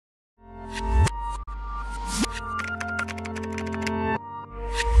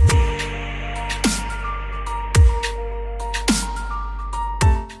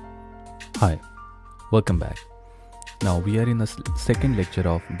Welcome back. Now we are in the second lecture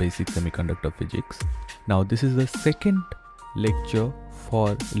of basic semiconductor physics. Now this is the second lecture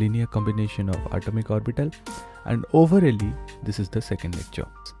for linear combination of atomic orbital, and overall this is the second lecture.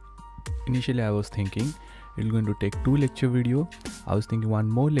 Initially I was thinking it's going to take 2 lecture video. I was thinking one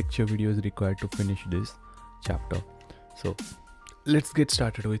more lecture video is required to finish this chapter. So let's get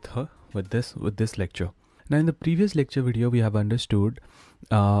started with this lecture. Now in the previous lecture video we have understood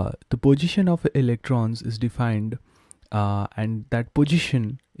the position of electrons is defined and that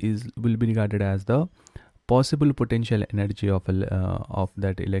position will be regarded as the possible potential energy of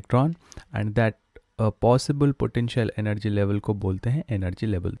that electron, and that possible potential energy level को बोलते हैं energy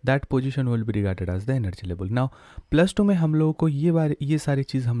level. That position will be regarded as the energy level. Now +2 में हम लोगों को ये सारी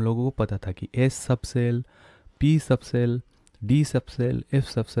चीज़ हम लोगों को पता था कि S subshell, P subshell, D subshell, F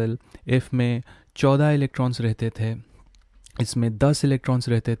subshell. F में 14 इलेक्ट्रॉन्स रहते थे, इसमें 10 इलेक्ट्रॉन्स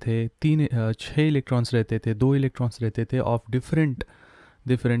रहते थे, 6 इलेक्ट्रॉन्स रहते थे, 2 इलेक्ट्रॉन्स रहते थे ऑफ डिफरेंट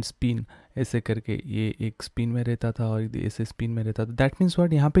स्पिन. ऐसे करके ये एक स्पिन में रहता था और ऐसे स्पिन में रहता था. दैट मीन्स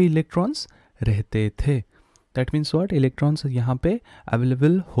व्हाट, यहाँ पे इलेक्ट्रॉन्स रहते थे. दैट मीन्स व्हाट, इलेक्ट्रॉन्स यहाँ पे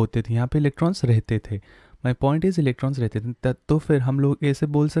अवेलेबल होते थे, यहाँ पे इलेक्ट्रॉन्स रहते थे. माई पॉइंट इज इलेक्ट्रॉन्स रहते थे. तो फिर हम लोग ऐसे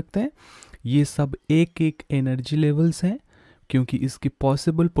बोल सकते हैं ये सब एक एक एनर्जी लेवल्स हैं, क्योंकि इसकी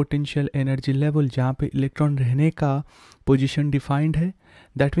पॉसिबल पोटेंशियल एनर्जी लेवल जहाँ पे इलेक्ट्रॉन रहने का पोजीशन डिफाइंड है.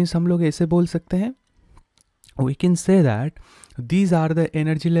 दैट मीन्स हम लोग ऐसे बोल सकते हैं, we can say that these are the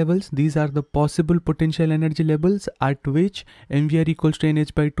energy levels, these are the possible potential energy levels at which mvr equals to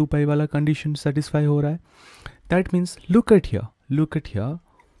nh by 2 pi वाला condition satisfy हो रहा है. That means look at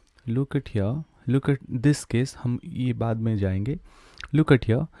this case, हम ये बाद में जाएंगे. Look at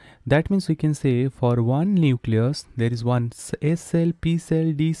here. That means we can say for one nucleus there is one S cell, P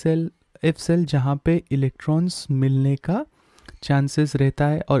cell, D cell, F cell जहाँ पे इलेक्ट्रॉन्स मिलने का चांसेस रहता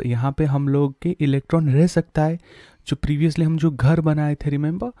है, और यहाँ पे हम लोग के इलेक्ट्रॉन रह सकता है. जो प्रीवियसली हम जो घर बनाए थे,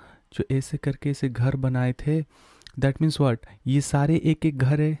 रिमेंबर, जो ऐसे करके ऐसे घर बनाए थे. दैट मीन्स व्हाट, ये सारे एक एक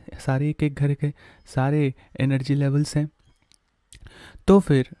घर है, सारे एक एक घर के सारे एनर्जी लेवल्स हैं. तो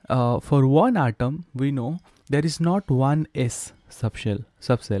फिर for one atom we know there is not one S subshell.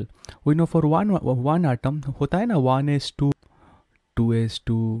 We know for one atom होता है ना 1s2,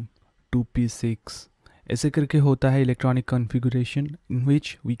 2s2, 2p6, ऐसे करके होता है electronic configuration, in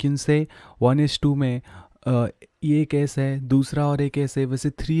which we can say 1s2 में ये एक एस है, दूसरा और एक एस है. वैसे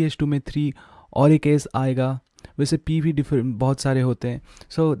 3s2 में 3 और एक एस आएगा. वैसे p भी डिफरेंट बहुत सारे होते हैं.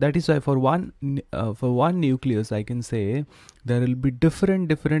 So that is why for one nucleus I can say there will be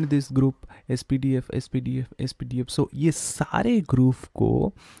different this group SPDF. सो ये सारे ग्रुप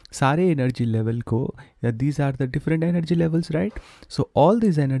को, सारे एनर्जी लेवल को, these are the different energy levels, right. So all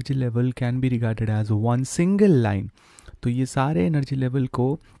this energy level can be regarded as one single line. तो ये सारे energy level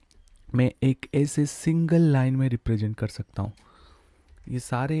को मैं एक ऐसे सिंगल लाइन में रिप्रेजेंट कर सकता हूँ. ये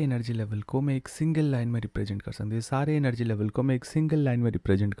सारे एनर्जी लेवल को मैं एक सिंगल लाइन में रिप्रेजेंट कर सकता हूँ. ये सारे एनर्जी लेवल को मैं एक सिंगल लाइन में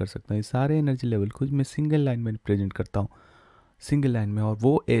रिप्रेजेंट कर सकता हूँ. ये सारे एनर्जी लेवल को मैं सिंगल लाइन में रिप्रेजेंट करता हूँ, सिंगल लाइन में, और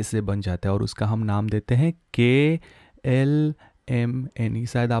वो ऐसे बन जाता है और उसका हम नाम देते हैं KLMN.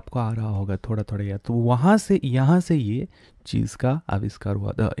 शायद आपको आ रहा होगा थोड़ा याद. तो यहाँ से ये चीज़ का आविष्कार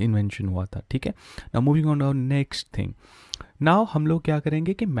हुआ था, इन्वेंशन हुआ था. ठीक है. Now moving on to next thing. Now हम लोग क्या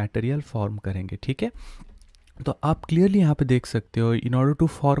करेंगे कि मटेरियल फॉर्म करेंगे. ठीक है. तो आप क्लियरली यहाँ पे देख सकते हो, in order to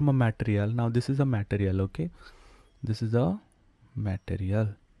form a material. Now this is a material. Okay, this is a material.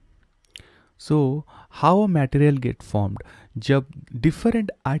 So how a material gate formed, जब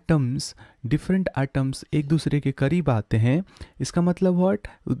डिफरेंट एटम्स एक दूसरे के करीब आते हैं. इसका मतलब व्हाट,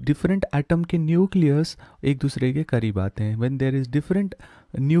 डिफरेंट एटम के न्यूक्लियस एक दूसरे के करीब आते हैं. When there is different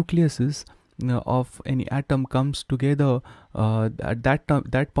nucleases of any atom comes together at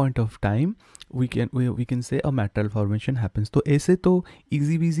that point of time, we can say a material formation happens. तो ऐसे तो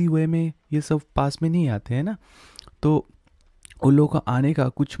easy way में ये सब पास में नहीं आते हैं ना. तो उन लोगों का आने का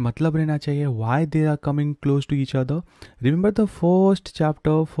कुछ मतलब रहना चाहिए. why they are coming close to each other. Remember the first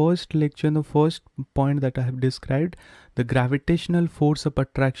chapter, first lecture, the first point that I have described, the gravitational force of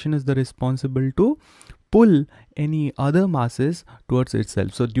attraction is the responsible to pull any other masses towards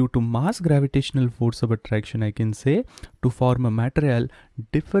itself. So due to mass gravitational force of attraction, I can say to form a material,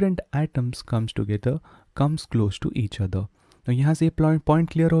 different atoms comes close to each other. Now यहाँ से point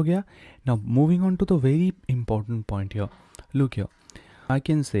clear हो गया. Now moving on to the very important point here. Look here, I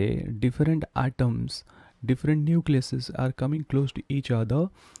can say different atoms, different nucleuses are coming close to each other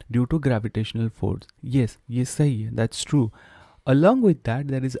due to gravitational force. Yes, ये सही है, that's true. Along with that,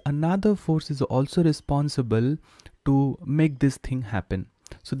 there is another force is also responsible to make this thing happen.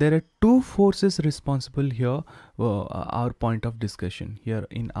 So there are two forces responsible here. Our point of discussion here,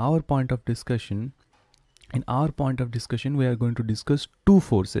 in our point of discussion, in our point of discussion we are going to discuss two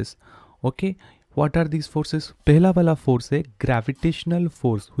forces. Okay, what are these forces? पहला वाला force है gravitational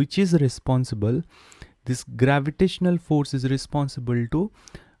force, which is responsible, this gravitational force is responsible to,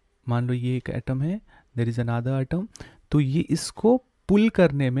 मान लो ये एक atom है, there is another atom, तो ये इसको पुल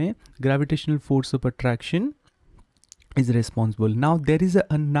करने में gravitational force of attraction is responsible. Now there is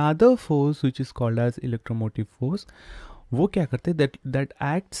another force which is called as electromotive force. वो क्या करते हैं, that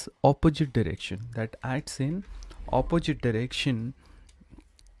acts opposite direction, that acts in opposite direction,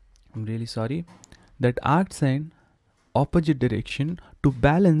 I'm really sorry, that acts in opposite direction to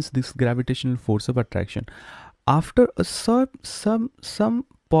balance this gravitational force of attraction. After a some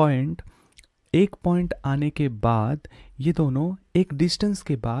point, एक point आने के बाद ये दोनों एक डिस्टेंस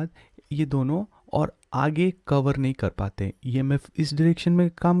के बाद ये दोनों और आगे कवर नहीं कर पाते. ईएमएफ इस डायरेक्शन में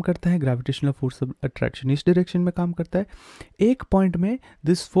काम करता है, ग्रेविटेशनल फोर्स ऑफ अट्रैक्शन इस डायरेक्शन में काम करता है. एक पॉइंट में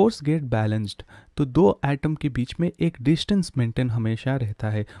दिस फोर्स गेट बैलेंस्ड, तो दो एटम के बीच में एक डिस्टेंस मेंटेन हमेशा रहता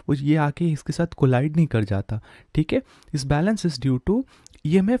है, वो ये आके इसके साथ कोलाइड नहीं कर जाता. ठीक है, इस balance is due to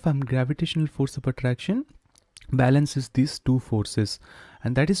EMF and gravitational force of attraction balances these two forces,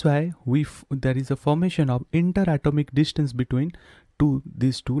 and that is why there is a formation of interatomic distance between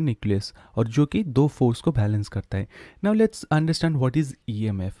these two nucleus, और जो कि दो फोर्स को बैलेंस करता है. Now let's understand what is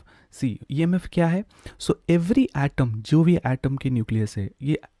EMF. See, EMF क्या है? So every atom, जो भी एटम के न्यूक्लियस है,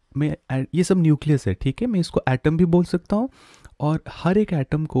 ये सब न्यूक्लियस है. ठीक है, मैं इसको एटम भी बोल सकता हूँ, और हर एक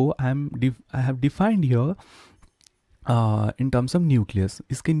एटम को I have defined here in terms of nucleus.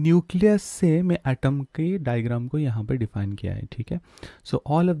 इसके न्यूक्लियस से मैं एटम के डायग्राम को यहाँ पे डिफाइन किया है. ठीक है, so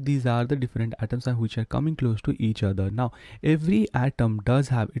all of these are the different atoms which are coming close to each other. Now every atom does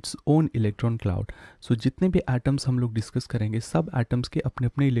have its own electron cloud. सो जितने भी एटम्स हम लोग डिस्कस करेंगे, सब एटम्स के अपने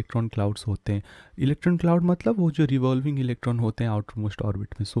अपने इलेक्ट्रॉन क्लाउड्स होते हैं. इलेक्ट्रॉन क्लाउड मतलब वो जो रिवॉल्विंग इलेक्ट्रॉन होते हैं आउटर मोस्ट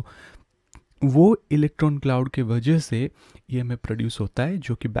ऑर्बिट में. सो वो इलेक्ट्रॉन क्लाउड के वजह से ईएमएफ प्रोड्यूस होता है,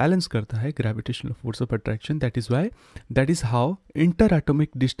 जो कि बैलेंस करता है gravitational force of attraction. That is how inter atomic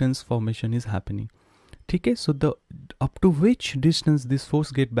distance formation is happening. ठीक है, so the up to which distance this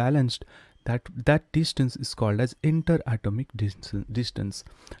force gate balanced, that distance is called as interatomic distance.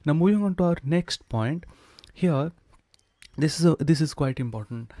 Now moving on to our next point here, this is quite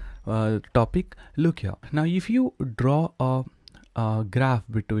important topic. Look here, now if you draw a graph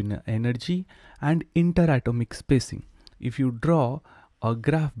between energy and interatomic spacing, if you draw a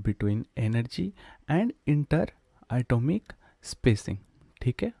graph between energy and interatomic spacing,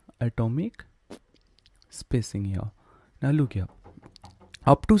 ठीक है, atomic spacing here. Now look here,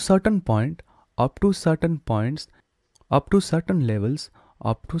 up to certain points, up to certain levels,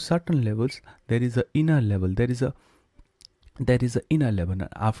 there is a inner level, there is a inner level.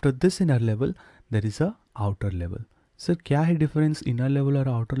 After this inner level, there is a outer level. Sir क्या है difference inner level और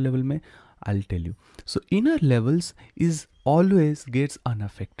outer level में? I'll tell you. So inner levels is always gets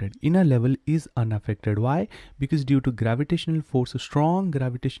unaffected. Inner level is unaffected. Why? Because due to gravitational force, strong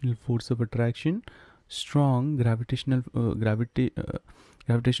gravitational force of attraction, strong gravitational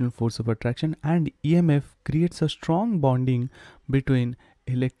force of attraction, and EMF creates a strong bonding between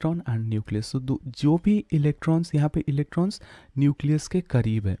electron and nucleus. तो जो भी electrons, यहाँ पे electrons nucleus के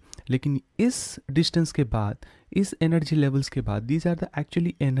करीब है, लेकिन इस डिस्टेंस के बाद, इस एनर्जी लेवल्स के बाद, these are the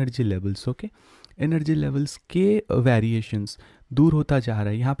actually energy levels. Okay, energy levels के वेरिएशंस दूर होता जा रहा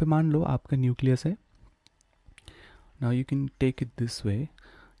है. यहाँ पे मान लो आपका न्यूक्लियस है. Now you can take it this way,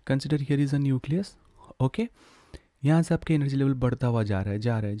 consider here is a nucleus. Okay, यहाँ से आपके एनर्जी लेवल बढ़ता हुआ जा रहा है.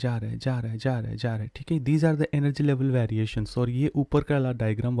 ठीक है, these are the energy level variations. और ये ऊपर का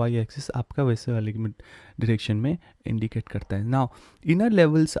डायग्राम वाई एक्सिस आपका वैसे वाले डायरेक्शन में इंडिकेट करता है. Now inner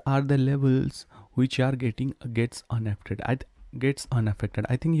levels are the levels which are gets unaffected.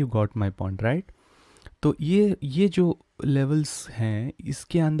 I think you got my point, right? तो ये जो लेवल्स हैं,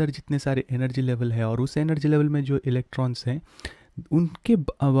 इसके अंदर जितने सारे एनर्जी लेवल है, और उस एनर्जी लेवल में जो इलेक्ट्रॉन्स हैं, उनके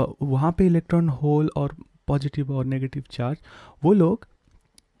वहाँ पे इलेक्ट्रॉन होल और पॉजिटिव और नेगेटिव चार्ज, वो लोग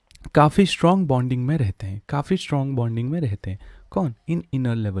काफ़ी स्ट्रॉन्ग बॉन्डिंग में रहते हैं. कौन? इन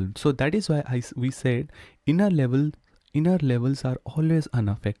inner level. So that is why we said inner levels are always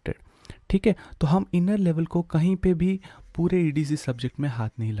unaffected. ठीक है, तो हम इनर लेवल को कहीं पे भी पूरे ईडीसी सब्जेक्ट में हाथ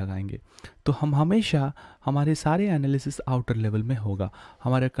नहीं लगाएंगे. तो हम हमेशा, हमारे सारे एनालिसिस आउटर लेवल में होगा.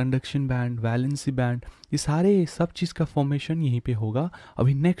 हमारा कंडक्शन बैंड, वैलेंसी बैंड, ये सारे सब चीज़ का फॉर्मेशन यहीं पे होगा.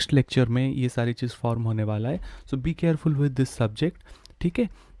 अभी नेक्स्ट लेक्चर में ये सारी चीज़ फॉर्म होने वाला है. सो be careful with this subject. ठीक है,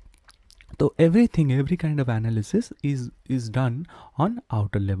 तो every kind of analysis is done on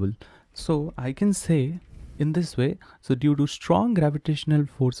outer level. So I can say In this way, so due to strong gravitational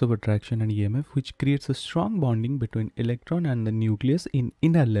force of attraction and EMF, which creates a strong bonding between electron and the nucleus in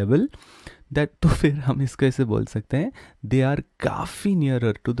inner level, that तो फिर हम इसको ऐसे बोल सकते हैं, they are काफ़ी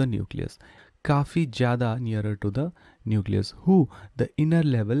nearer to the nucleus, काफ़ी ज़्यादा nearer to the nucleus, who the inner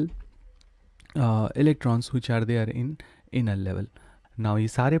level electrons which are there in inner level. Now ये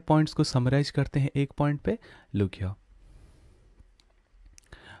सारे पॉइंट्स को समराइज करते हैं एक पॉइंट पे. Look here.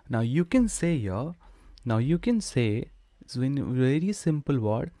 Now you can say here, it's in a very simple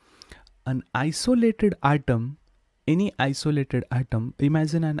word, an isolated atom, any isolated atom,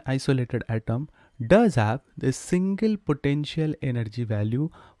 imagine an isolated atom does have the single potential energy value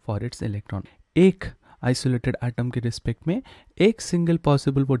for its electron. एक isolated atom के respect में एक single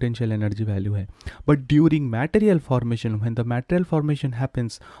possible potential energy value है. But during material formation, when the material formation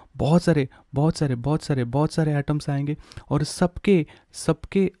happens, बहुत सारे atoms आएंगे और सबके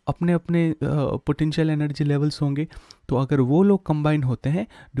अपने अपने पोटेंशियल एनर्जी लेवल्स होंगे. तो अगर वो लोग कंबाइन होते हैं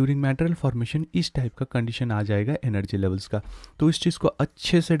ड्यूरिंग मैटेरियल फॉर्मेशन, इस टाइप का कंडीशन आ जाएगा एनर्जी लेवल्स का. तो इस चीज़ को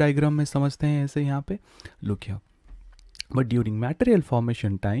अच्छे से डायग्राम में समझते हैं ऐसे यहाँ पे. Look here. But during material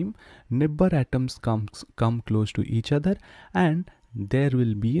formation time, neighbor atoms come close to each other, and there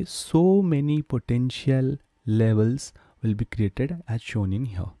will be so many potential levels will be created as shown in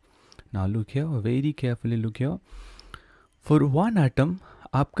here. Now look here, very carefully look here. For one atom,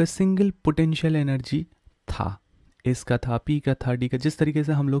 आपका single potential energy था, S का था, P का था, D का, जिस तरीके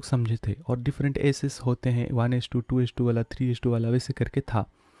से हम लोग समझे थे. और different S's होते हैं, 1s2, 2s2 वाला, 3s2 वाला, वैसे करके था.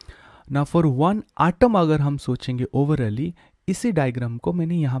 ना फॉर वन आटम अगर हम सोचेंगे ओवरऑली, इसी डायग्राम को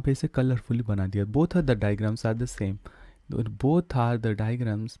मैंने यहाँ पे इसे कलरफुली बना दिया. Both are the diagrams are the same, both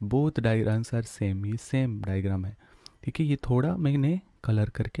diagrams are same, ये सेम डायग्राम है. ठीक है, ये थोड़ा मैंने कलर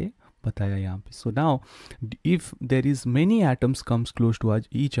करके बताया यहाँ पे. So now if there is many atoms comes close to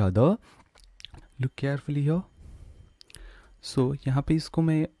each other, look carefully here. सो यहाँ पे इसको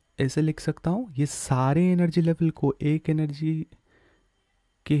मैं ऐसे लिख सकता हूँ, ये सारे एनर्जी लेवल को एक एनर्जी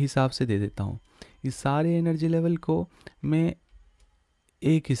के हिसाब से दे देता हूँ, इस सारे एनर्जी लेवल को मैं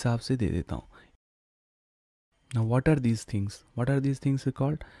एक हिसाब से दे देता हूँ. Now what are these things are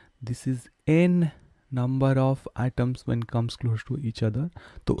called? This is n number of atoms when comes close to each other.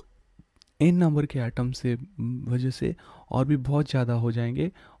 तो n नंबर के एटम से वजह से और भी बहुत ज़्यादा हो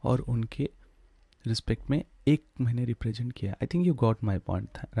जाएंगे और उनके रिस्पेक्ट में एक मैंने रिप्रेजेंट किया. I think you got my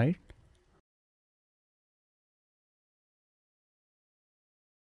point, right?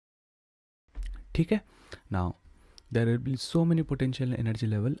 ठीक है. Now there will be so many potential energy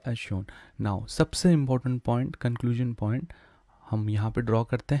level as shown. Now सबसे इम्पोर्टेंट पॉइंट, कंक्लूजन पॉइंट हम यहाँ पे ड्रॉ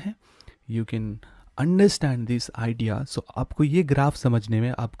करते हैं. You can understand this idea. सो आपको ये ग्राफ समझने में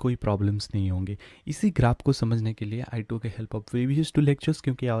आप कोई प्रॉब्लम्स नहीं होंगे. इसी ग्राफ को समझने के लिए आई टूक हेल्प ऑफ प्रीवियस 2 लेक्चर्स,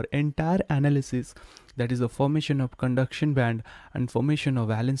 क्योंकि our entire analysis that is the formation of conduction band and formation of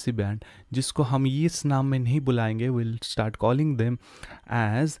valency band, जिसको हम इस नाम में नहीं बुलाएंगे, will start calling them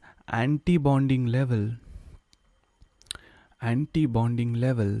as anti-bonding level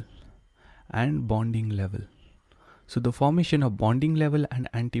and bonding level. So the formation of bonding level and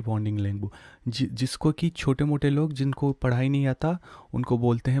anti-bonding level, जिसको कि छोटे मोटे लोग जिनको पढ़ाई नहीं आता उनको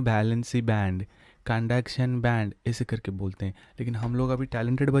बोलते हैं वैलेंसी बैंड, कंडक्शन बैंड, ऐसे करके बोलते हैं. लेकिन हम लोग अभी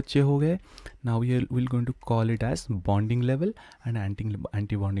टैलेंटेड बच्चे हो गए. Now we will going to call it as bonding level and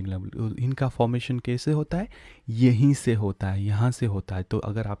anti bonding level. इनका फॉर्मेशन कैसे होता है? यहीं से होता है, यहाँ से होता है. तो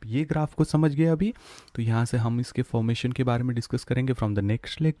अगर आप ये ग्राफ को समझ गए अभी, तो यहाँ से हम इसके फॉर्मेशन के बारे में डिस्कस करेंगे फ्रॉम द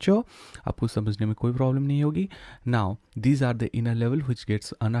नेक्स्ट लेक्चर. आपको समझने में कोई प्रॉब्लम नहीं होगी. Now these are the inner level which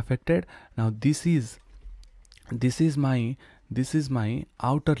gets unaffected. Now this is my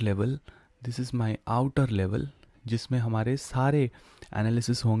outer level, जिसमें हमारे सारे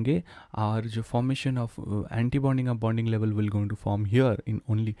एनालिसिस होंगे और जो फॉर्मेशन ऑफ एंटी बॉन्डिंग और bonding level will going to form here in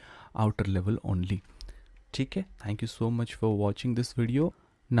only outer level only. ठीक है, thank you so much for watching this video.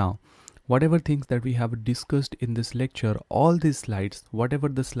 Now whatever things that we have discussed in this lecture, all these slides, whatever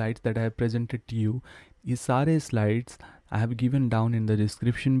the slides that I have presented to you, ये सारे slides I have given down in the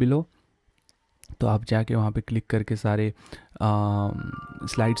description below. तो आप जाके वहाँ पे click करके सारे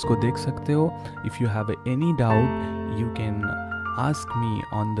slides को देख सकते हो. If you have any doubt you can ask me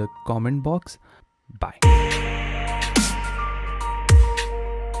on the comment box. Bye.